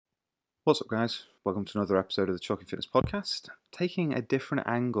What's up, guys? Welcome to another episode of the Chalky Fitness Podcast. Taking a different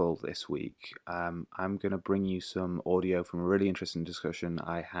angle this week, I'm going to bring you some audio from a really interesting discussion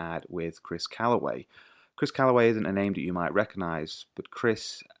I had with Chris Calloway. Chris Calloway isn't a name that you might recognise, but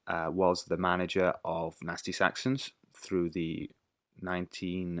Chris was the manager of Nasty Saxons through the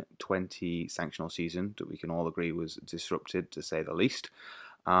 1920 sanctional season that we can all agree was disrupted, to say the least.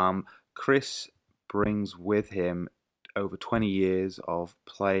 Chris brings with him over 20 years of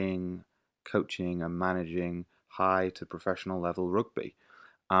playing, coaching and managing high to professional level rugby.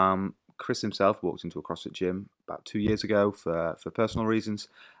 Chris himself walked into a CrossFit gym about 2 years ago for personal reasons,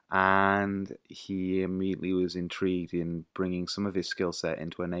 and he immediately was intrigued in bringing some of his skill set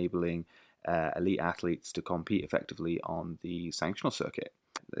into enabling elite athletes to compete effectively on the sanctional circuit.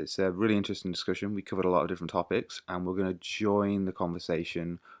 It's a really interesting discussion. We covered a lot of different topics, and we're going to join the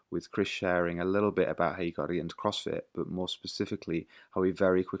conversation with Chris sharing a little bit about how he got into CrossFit, but more specifically, how he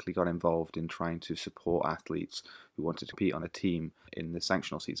very quickly got involved in trying to support athletes who wanted to compete on a team in the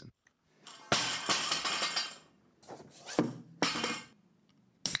sanctional season.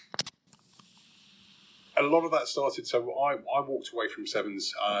 A lot of that started, so I walked away from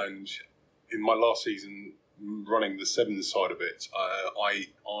Sevens, and in my last season running the Sevens side of it,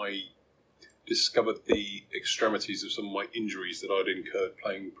 I discovered the extremities of some of my injuries that I'd incurred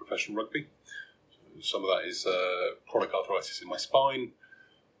playing professional rugby. Some of that is chronic arthritis in my spine,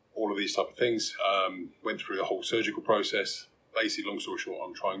 all of these type of things. Went through the whole surgical process. Basically, long story short,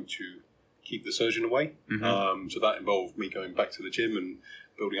 I'm trying to keep the surgeon away. Mm-hmm. So that involved me going back to the gym and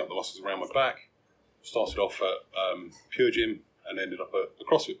building up the muscles around my back. Started off at Pure Gym and ended up at the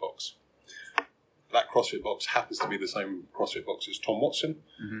CrossFit box. That CrossFit box happens to be the same CrossFit box as Tom Watson.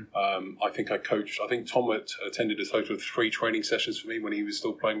 Mm-hmm. I think Tom had attended a total of 3 training sessions for me when he was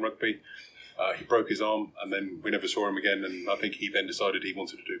still playing rugby. He broke his arm, and then we never saw him again, and I think he then decided he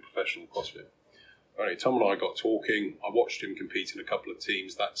wanted to do professional CrossFit. Anyway, Tom and I got talking. I watched him compete in a couple of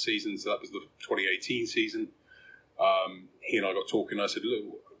teams that season, so that was the 2018 season. He and I got talking. I said, look,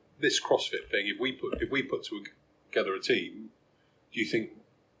 this CrossFit thing, if we put together a team, do you think,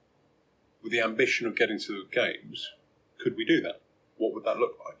 with the ambition of getting to the games, could we do that? What would that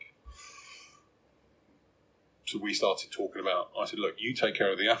look like? So we started talking about, I said, look, you take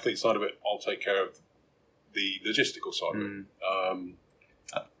care of the athlete side of it, I'll take care of the logistical side of it.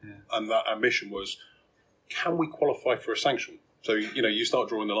 And that ambition was, can we qualify for a sanction? So, you start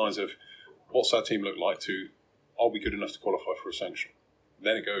drawing the lines of, what's our team look like to, are we good enough to qualify for a sanction?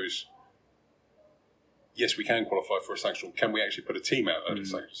 Then it goes, yes, we can qualify for a sanctional. Can we actually put a team out at a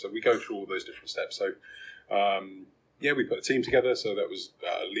sanctional? So we go through all those different steps. So, we put a team together. So that was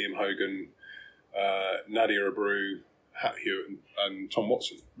Liam Hogan, Nadia Abreu, Hat Hewitt, and Tom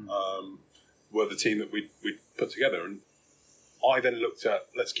Watson were the team that we'd put together. And I then looked at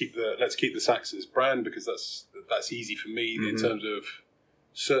let's keep the Saxons brand, because that's easy for me in terms of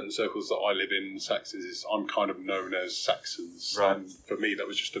certain circles that I live in. Saxons is, I'm kind of known as Saxons, right. And for me that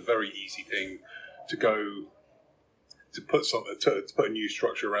was just a very easy thing to go to put a new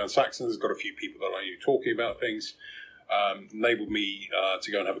structure around Saxons. Got a few people that I knew talking about things. Enabled me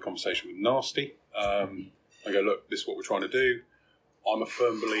to go and have a conversation with Nasty. I go, look, this is what we're trying to do. I'm a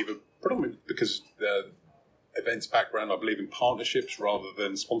firm believer, predominantly because the events background, I believe in partnerships rather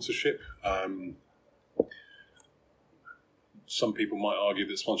than sponsorship. Some people might argue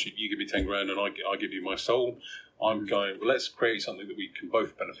that sponsorship, you give me 10 grand and I give you my soul. I'm going, well, let's create something that we can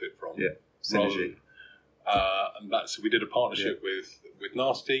both benefit from. Yeah, synergy. We did a partnership with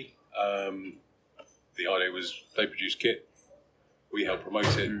Nasty. The idea was they produce kit, we help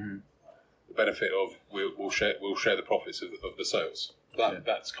promote it. Mm-hmm. The benefit of we'll share the profits of the sales.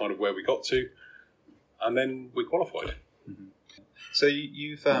 That's kind of where we got to, and then we qualified. Mm-hmm. So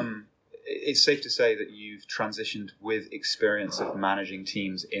you've it's safe to say that you've transitioned with experience of managing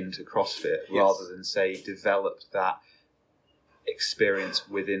teams into CrossFit, rather than, say, developed that experience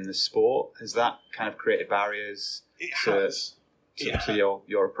within the sport. Has that kind of created barriers to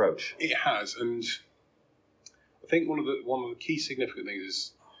your approach? It has, and I think one of the key significant things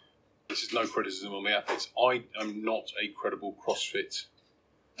is, this is no criticism on the athletes, I am not a credible CrossFit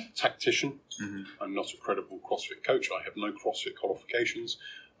tactician. Mm-hmm. I'm not a credible CrossFit coach. I have no CrossFit qualifications.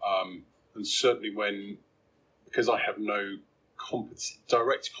 And certainly because I have no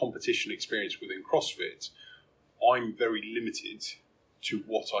direct competition experience within CrossFit, I'm very limited to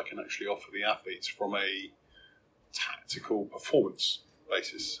what I can actually offer the athletes from a tactical performance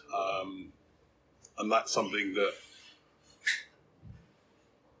basis. And that's something that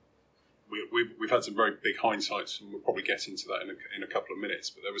we've had some very big hindsights, and we'll probably get into that in a couple of minutes,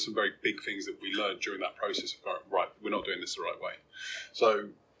 but there were some very big things that we learned during that process of going, right, we're not doing this the right way. So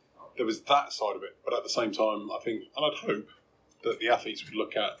there was that side of it. But at the same time, I think, and I'd hope that the athletes would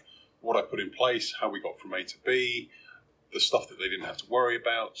look at what I put in place, how we got from A to B, the stuff that they didn't have to worry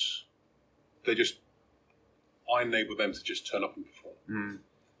about. I enabled them to just turn up and perform.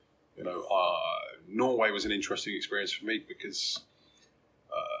 You know, Norway was an interesting experience for me because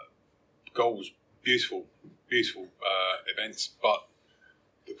goals, beautiful events, but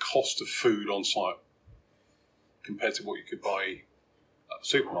the cost of food on site compared to what you could buy at the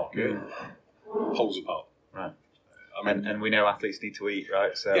supermarket pulls apart. Right. I mean, and we know athletes need to eat,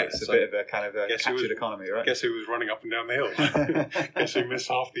 right? So it's a bit of a kind of a captured economy, right? Guess who was running up and down the hill? Guess who missed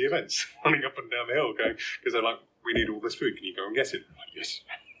half the events? Running up and down the hill, going because they're like, we need all this food. Can you go and get it? I'm like, yes.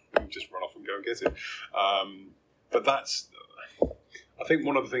 Just run off and go and get it. But that's, I think,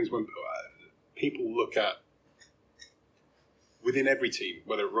 one of the things when people look at within every team,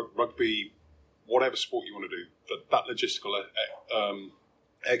 whether rugby, whatever sport you want to do, that logistical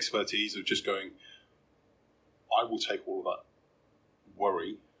expertise of just going, I will take all of that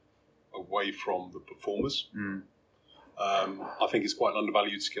worry away from the performers. I think it's quite an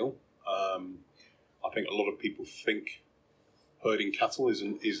undervalued skill. I think a lot of people think herding cattle is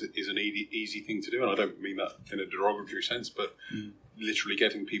an easy thing to do, and I don't mean that in a derogatory sense, but literally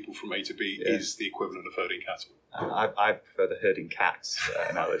getting people from A to B is the equivalent of herding cattle. I prefer the herding cats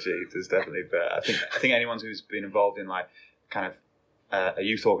analogy. There's definitely, but I think anyone who's been involved in like kind of a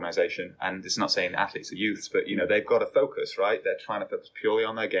youth organisation, and it's not saying athletes are youths, but you know they've got to focus, right? They're trying to focus purely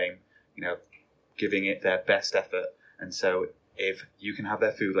on their game, you know, giving it their best effort, and so if you can have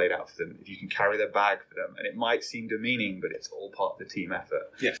their food laid out for them, if you can carry their bag for them, and it might seem demeaning, but it's all part of the team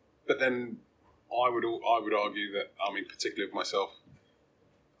effort. Yes, but then I would argue that, I mean, particularly with myself,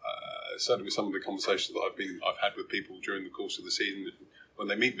 certainly with some of the conversations that I've had with people during the course of the season, when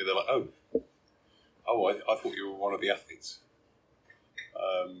they meet me, they're like, I thought you were one of the athletes.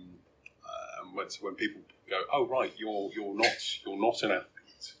 And when people go, oh right, you're not an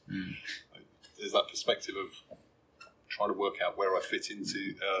athlete. There's that perspective of trying to work out where I fit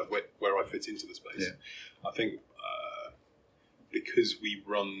into the space. Yeah. I think because we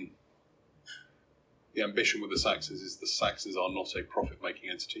run, the ambition with the Saxons is the Saxons are not a profit-making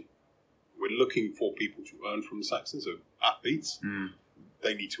entity. We're looking for people to earn from the Saxons, so athletes.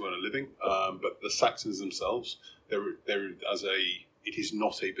 They need to earn a living, but the Saxons themselves, it is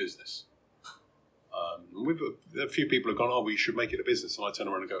not a business. A few people have gone, we should make it a business, and I turn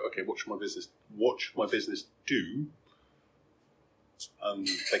around and go, okay, what should my business do? And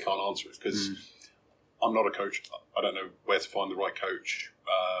they can't answer it because I'm not a coach. I don't know where to find the right coach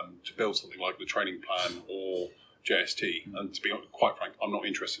to build something like the training plan or JST. And to be quite frank, I'm not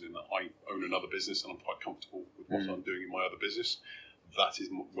interested in that. I own another business and I'm quite comfortable with what I'm doing in my other business. That is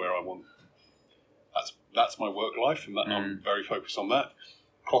where I want. That's my work life, and I'm very focused on that.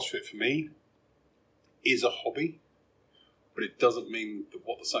 CrossFit for me is a hobby, but it doesn't mean that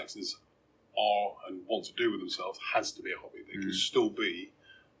what the Saxons are and want to do with themselves has to be a hobby. They can still be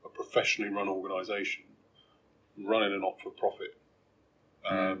a professionally run organisation running a not-for-profit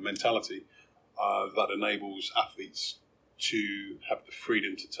mentality that enables athletes to have the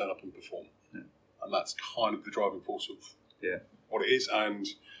freedom to turn up and perform. And that's kind of the driving force of what it is. And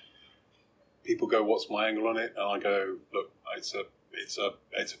people go, what's my angle on it? And I go, look, it's a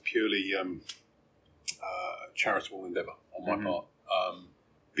purely charitable endeavour on my part.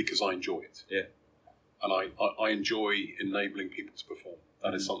 Because I enjoy it. Yeah. And I enjoy enabling people to perform.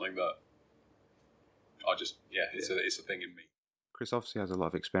 That is something that it's a thing in me. Chris obviously has a lot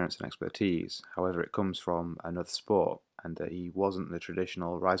of experience and expertise. However, it comes from another sport, and that he wasn't the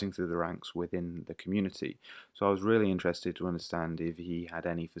traditional rising through the ranks within the community. So I was really interested to understand if he had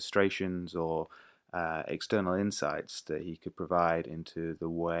any frustrations or external insights that he could provide into the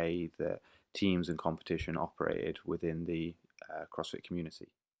way that teams and competition operated within the CrossFit community.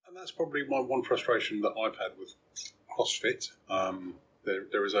 And that's probably my one frustration that I've had with CrossFit.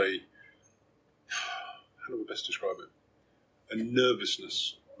 There is how do we best describe it? A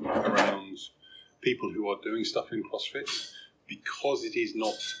nervousness around people who are doing stuff in CrossFit because it is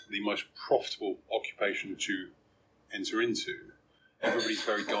not the most profitable occupation to enter into. Everybody's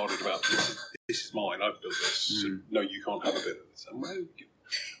very guarded about this is mine, I've built this. So, no, you can't have a bit of this. And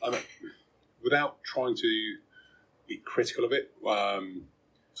without trying to be critical of it,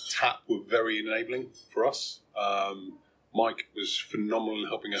 TAP were very enabling for us. Mike was phenomenal in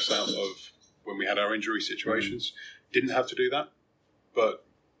helping us out of when we had our injury situations. Didn't have to do that, but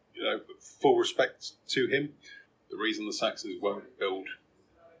full respect to him. The reason the Saxons won't build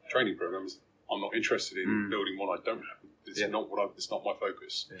training programs, I'm not interested in building one I don't have. It's not my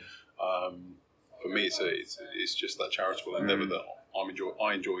focus. For me, it's just that charitable endeavour that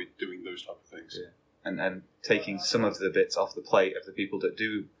I enjoy doing those type of things. Yeah. And taking some of the bits off the plate of the people that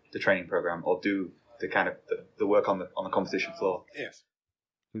do the training program or do the kind of the work on the competition floor. Yes.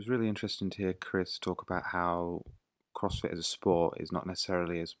 It was really interesting to hear Chris talk about how CrossFit as a sport is not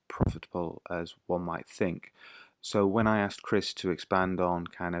necessarily as profitable as one might think. So when I asked Chris to expand on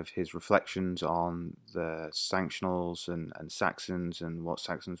kind of his reflections on the sanctionals and Saxons and what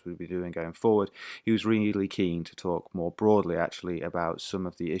Saxons would be doing going forward, he was really keen to talk more broadly actually about some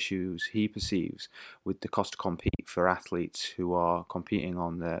of the issues he perceives with the cost to compete for athletes who are competing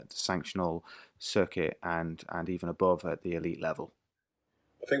on the sanctional circuit and even above at the elite level.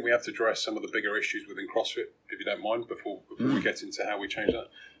 I think we have to address some of the bigger issues within CrossFit, if you don't mind, before we get into how we change that.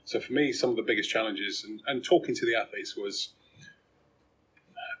 So for me, some of the biggest challenges, and talking to the athletes, was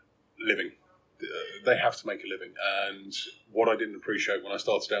living. They have to make a living. And what I didn't appreciate when I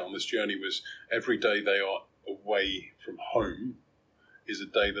started out on this journey was every day they are away from home is a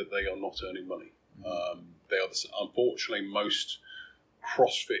day that they are not earning money. Unfortunately, most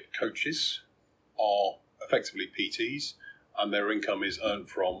CrossFit coaches are effectively PTs, and their income is earned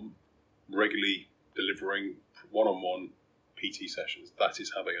from regularly delivering one-on-one PT sessions. That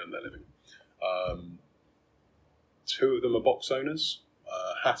is how they earn their living. Two of them are box owners.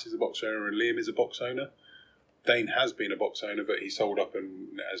 Hat is a box owner and Liam is a box owner. Dane has been a box owner, but he sold up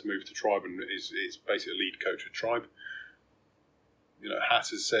and has moved to Tribe and is basically a lead coach at Tribe. Hat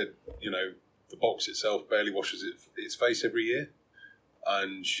has said, the box itself barely washes its face every year.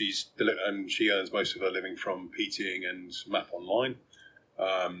 And she earns most of her living from PTing and Map Online,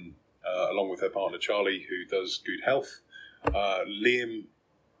 along with her partner Charlie, who does Good Health. Liam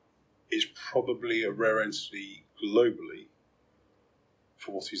is probably a rare entity globally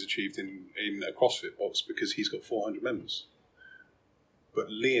for what he's achieved in a CrossFit box because he's got 400 members. But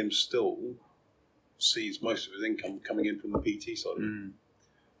Liam still sees most of his income coming in from the PT side of it.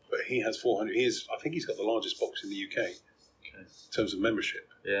 But he has 400. I think he's got the largest box in the UK. In terms of membership,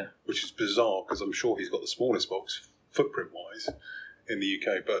 which is bizarre because I'm sure he's got the smallest box footprint-wise in the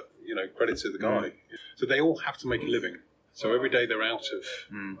UK. But credit to the guy. So they all have to make a living. So every day they're out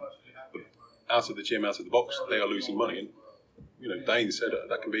of the gym, out of the box, they are losing money. And Dane said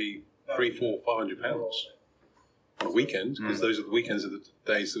that can be £300, £400, £500 on a weekend because those are the weekends of the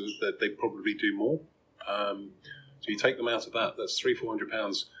days that they probably do more. So you take them out of that. That's £300,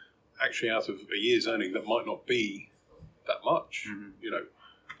 £400 actually out of a year's earning that might not be that much.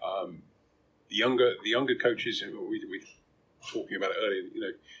 The younger coaches, we were talking about it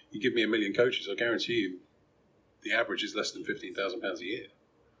earlier, you give me 1 million coaches, I guarantee you the average is less than £15,000 a year.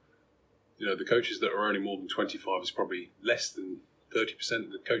 The coaches that are earning more than 25 is probably less than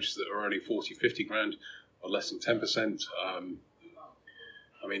 30%. The coaches that are earning 40, 50 grand are less than 10%.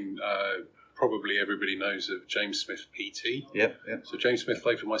 Probably everybody knows of James Smith PT. Yep. So James Smith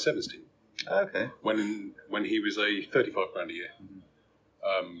played for my sevens team. Okay. When he was a 35 grand a year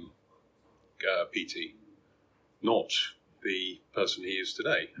PT, not the person he is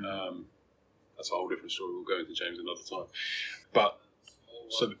today. That's a whole different story. We'll go into James another time. But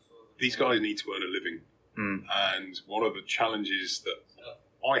so these guys need to earn a living, and one of the challenges that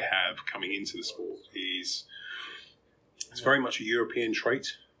I have coming into the sport is it's very much a European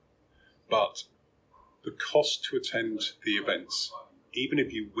trait, but the cost to attend the events. Even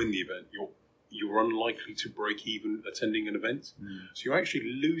if you win the event, you're unlikely to break even attending an event. So you're actually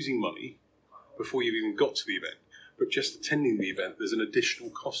losing money before you've even got to the event. But just attending the event, there's an additional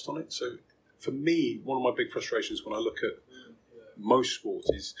cost on it. So for me, one of my big frustrations when I look at most sports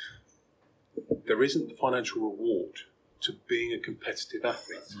is there isn't the financial reward to being a competitive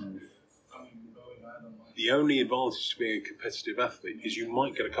athlete. The only advantage to being a competitive athlete is you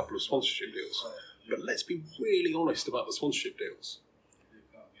might get a couple of sponsorship deals. But let's be really honest about the sponsorship deals.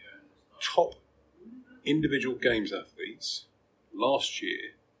 Top individual games athletes last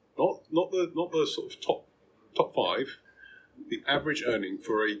year, not the sort of top five, the average earning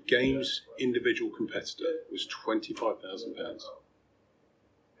for a games individual competitor was £25,000.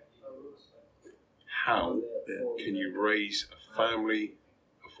 How can you raise a family,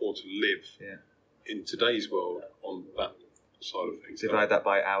 afford to live in today's world on that side of things? Divide that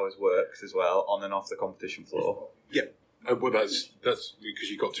by hours worked as well, on and off the competition floor. Yeah. Well, that's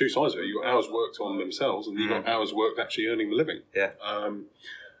because you've got two sides of it. You've got hours worked on themselves, and you've got hours worked actually earning the living. Yeah.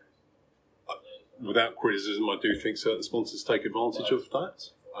 Without criticism, I do think certain sponsors take advantage of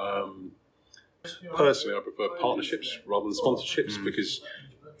that. Personally, I prefer partnerships rather than sponsorships because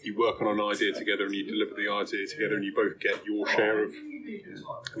you work on an idea together and you deliver the idea together and you both get your share of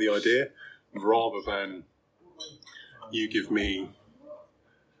the idea, rather than you give me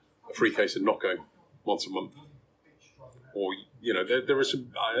a free case of Nocco once a month or there are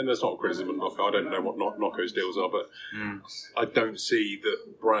some, and that's not a criticism of Knocko. I don't know what Knocko's deals are, but I don't see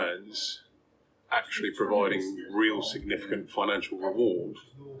that brands actually providing real significant financial reward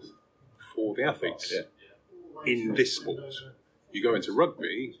for the athletes in this sport. You go into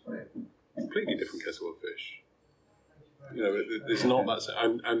rugby, completely different kettle of fish. There's not that,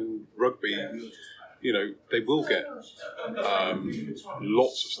 and rugby, they will get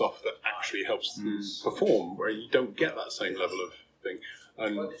lots of stuff that actually helps them perform, where you don't get that same level of thing.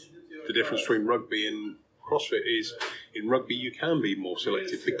 And the difference between rugby and CrossFit is, in rugby you can be more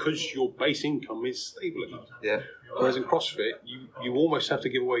selective because your base income is stable enough. Yeah. Whereas in CrossFit, you almost have to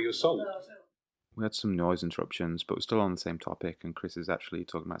give away your soul. We had some noise interruptions, but we're still on the same topic, and Chris is actually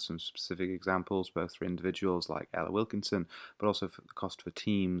talking about some specific examples, both for individuals like Ella Wilkinson, but also for the cost for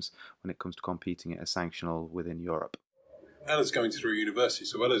teams when it comes to competing at a sanctional within Europe. Ella's going through university,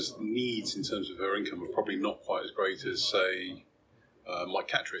 so Ella's needs in terms of her income are probably not quite as great as, say, Mike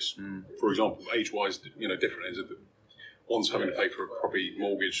Catris, for example. Age-wise, different ends of it. One's having to pay for probably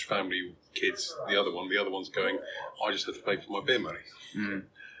mortgage, family, kids. The other one's going, I just have to pay for my beer money.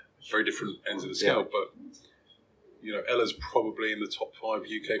 Very different ends of the scale, but Ella's probably in the top 5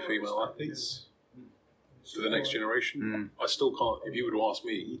 UK female athletes for the next generation. I still can't. If you were to ask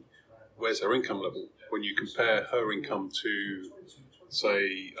me, where's her income level when you compare her income to,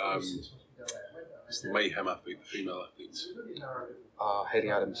 say, it's the Mayhem athlete, the female athletes?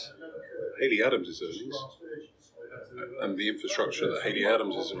 Hayley Adams. Hayley Adams' earnings and the infrastructure that Hayley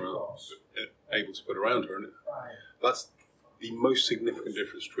Adams is able to put around her, and that's the most significant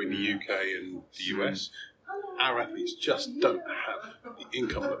difference between the UK and the US. Our athletes just don't have the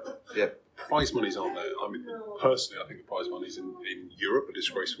income level. Prize monies aren't there. I mean, personally, I think the prize monies in Europe are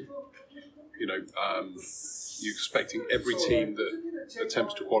disgraceful. You're expecting every team that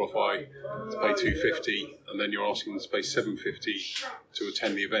attempts to qualify to pay $250, and then you're asking them to pay $750 to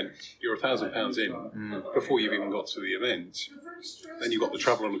attend the event. You're £1,000 in before you've even got to the event. Then you've got the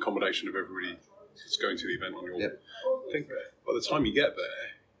travel and accommodation of everybody that's going to the event on your thing. By the time you get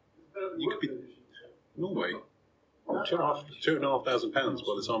there, you could be Norway, £2,500 by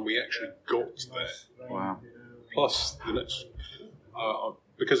the time we actually got there. Wow. Plus the next,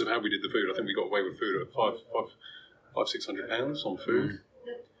 because of how we did the food, I think we got away with food at £500-600 on food.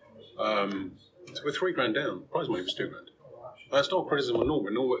 So we're £3,000 down. Prize money was £2,000. That's not criticism of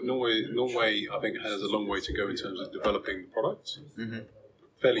Norway. Norway, I think, has a long way to go in terms of developing the product.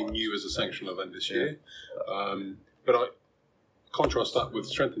 Fairly new as a sanctional event this year. But I contrast that with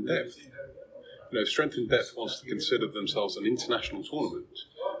Strength and Depth. If Strength and Depth wants to consider themselves an international tournament,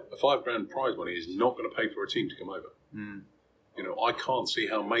 a £5,000 prize money is not going to pay for a team to come over. I can't see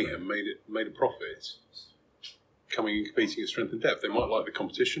how Mayhem made a profit coming and competing at Strength and Depth. They might like the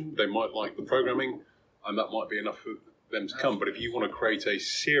competition, they might like the programming, and that might be enough for them to come. But if you want to create a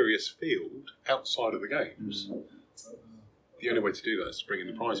serious field outside of the games, the only way to do that is to bring in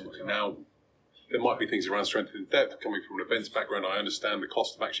the prize money. Now, there might be things around Strength and Depth. Coming from an events background, I understand the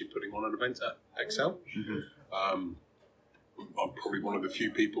cost of actually putting on an event at Excel. I'm probably one of the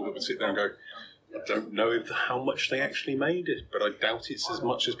few people that would sit there and go, I don't know how much they actually made it, but I doubt it's as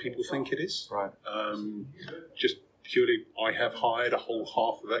much as people think it is. Right. Just purely, I have hired a whole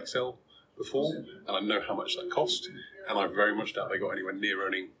half of Excel before, and I know how much that cost, and I very much doubt they got anywhere near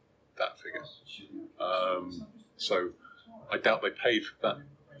earning that figure. So I doubt they paid for that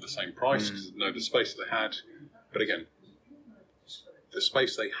the same price, because the space they had. But again, the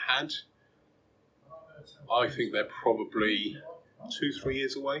space they had, I think they're probably 2-3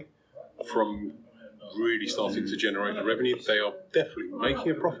 years away from really starting to generate the revenue. They are definitely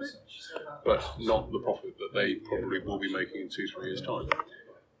making a profit, but not the profit that they probably will be making in 2-3 years' time.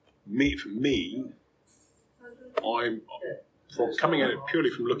 For me, I'm from coming at it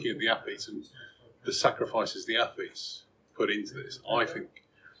purely from looking at the athletes and the sacrifices the athletes put into this. I think,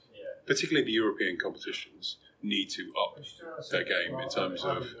 particularly the European competitions, need to up their game in terms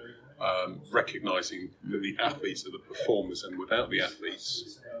of recognising that the athletes are the performers, and without the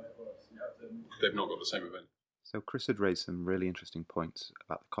athletes, they've not got the same event. So Chris had raised some really interesting points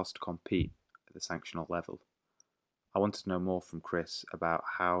about the cost to compete at the sanctional level. I wanted to know more from Chris about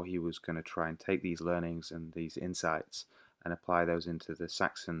how he was going to try and take these learnings and these insights and apply those into the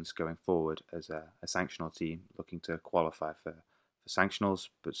Saxons going forward as a sanctional team looking to qualify for sanctionals,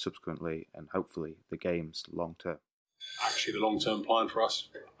 but subsequently and hopefully the games long term. Actually, the long-term plan for us,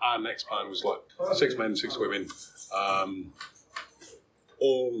 our next plan was like 6 men, 6 women,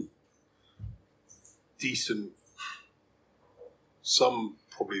 all decent, some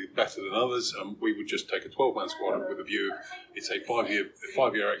probably better than others. We would just take a 12-man squad with a view of it's a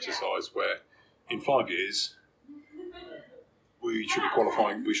five-year exercise where in 5 years we should be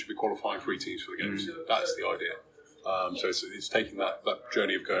qualifying. We should be qualifying 3 teams for the games. That's the idea. So it's taking that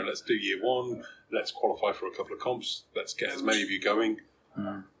journey of going. Let's do year 1. Let's qualify for a couple of comps. Let's get as many of you going.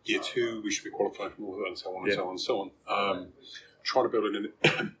 Year 2, we should be qualifying for more, and so on and so on and so on. Trying to build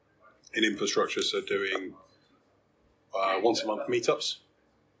an infrastructure. So doing once a month meetups.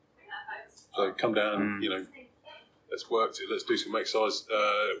 So come down, let's work. Let's do some exercise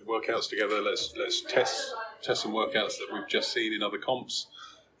workouts together. Let's test some workouts that we've just seen in other comps.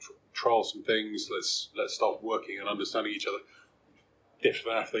 Trial some things. Let's start working and understanding each other.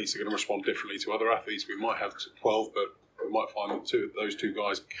 Different athletes are going to respond differently to other athletes. We might have 12, but we might find that those 2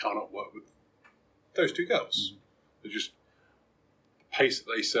 guys cannot work with those 2 girls. They're just the pace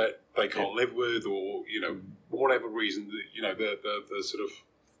that they set, they can't live with, or whatever reason. The sort of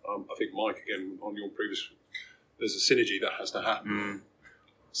I think Mike, again on your previous, there's a synergy that has to happen.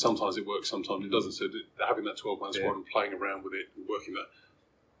 Sometimes it works, sometimes it doesn't. So having that 12-man squad and playing around with it and working that.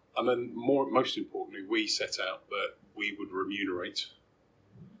 And then most importantly, we set out that we would remunerate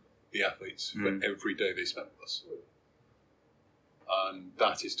the athletes for every day they spent with us. And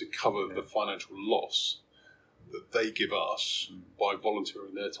that is to cover the financial loss that they give us by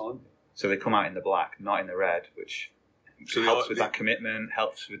volunteering their time. So they come out in the black, not in the red, which helps with that commitment,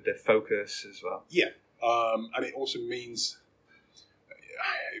 helps with the focus as well. Yeah. And it also means,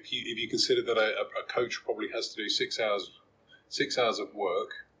 if you consider that a coach probably has to do 6 hours of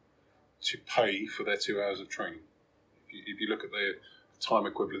work to pay for their 2 hours of training. If you look at the time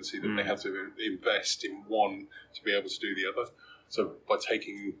equivalency that they have to invest in one to be able to do the other, so by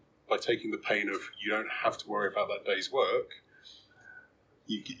taking the pain of you don't have to worry about that day's work,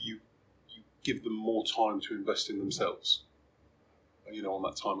 you give them more time to invest in themselves. On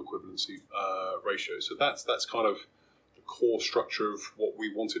that time equivalency ratio. So that's kind of the core structure of what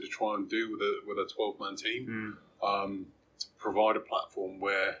we wanted to try and do with a 12-man team, to provide a platform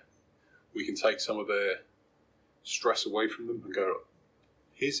where we can take some of their stress away from them and go,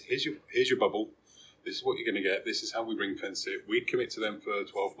 here's your bubble. This is what you're going to get. This is how we ring fence it. We commit to them for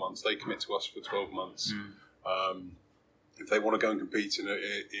 12 months. They commit to us for 12 months. If they want to go and compete in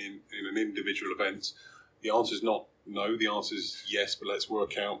an individual event, the answer is not no. The answer is yes, but let's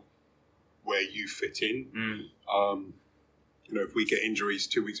work out where you fit in. If we get injuries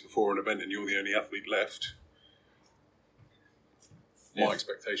 2 weeks before an event and you're the only athlete left, my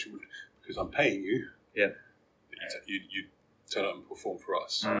expectation would, because I'm paying you, you turn up and perform for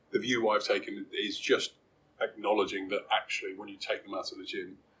us. The view I've taken is just acknowledging that actually when you take them out of the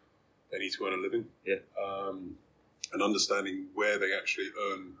gym, they need to earn a living. And understanding where they actually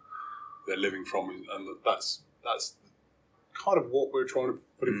earn their living from, and that's kind of what we're trying to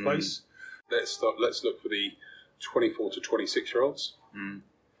put in place. Let's look for the 24 to 26 year olds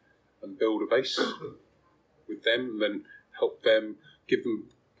and build a base with them, and then help them, give them,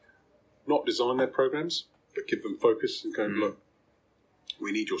 not design their programs, but give them focus and go, look,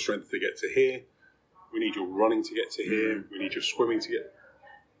 we need your strength to get to here, we need your running to get to here, we need your swimming to get,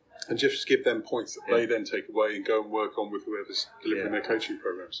 and just give them points that they then take away and go and work on with whoever's delivering their coaching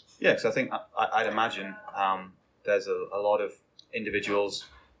programs. Yeah, because I think I'd imagine there's a lot of individuals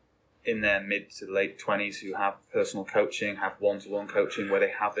in their mid to late 20s who have personal coaching, have one-to-one coaching, where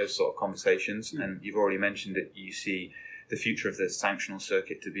they have those sort of conversations. And you've already mentioned it, you see the future of the sanctional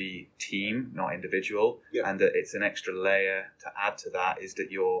circuit to be team, not individual, and that it's an extra layer to add to that is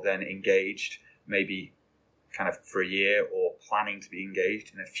that you're then engaged, maybe kind of for a year, or planning to be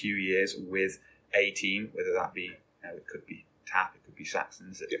engaged in a few years with a team, whether that be, it could be TAP, it could be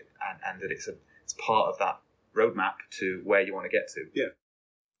Saxons, and that it's part of that roadmap to where you want to get to. Yeah.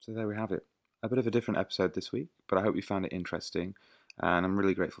 So there we have it. A bit of a different episode this week, but I hope you found it interesting. And I'm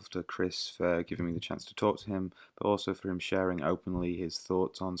really grateful to Chris for giving me the chance to talk to him, but also for him sharing openly his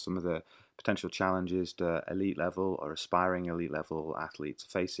thoughts on some of the potential challenges that elite level or aspiring elite level athletes are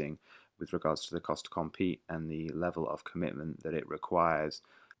facing with regards to the cost to compete and the level of commitment that it requires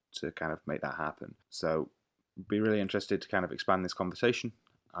to kind of make that happen. So be really interested to kind of expand this conversation.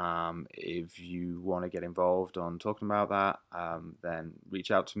 If you want to get involved on talking about that, then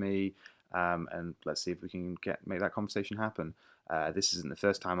reach out to me, and let's see if we can make that conversation happen. This isn't the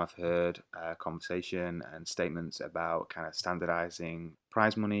first time I've heard conversation and statements about kind of standardizing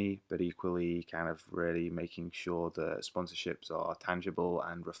prize money, but equally kind of really making sure that sponsorships are tangible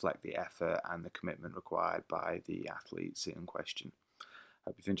and reflect the effort and the commitment required by the athletes in question.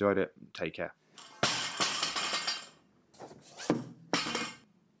 Hope you've enjoyed it. Take care.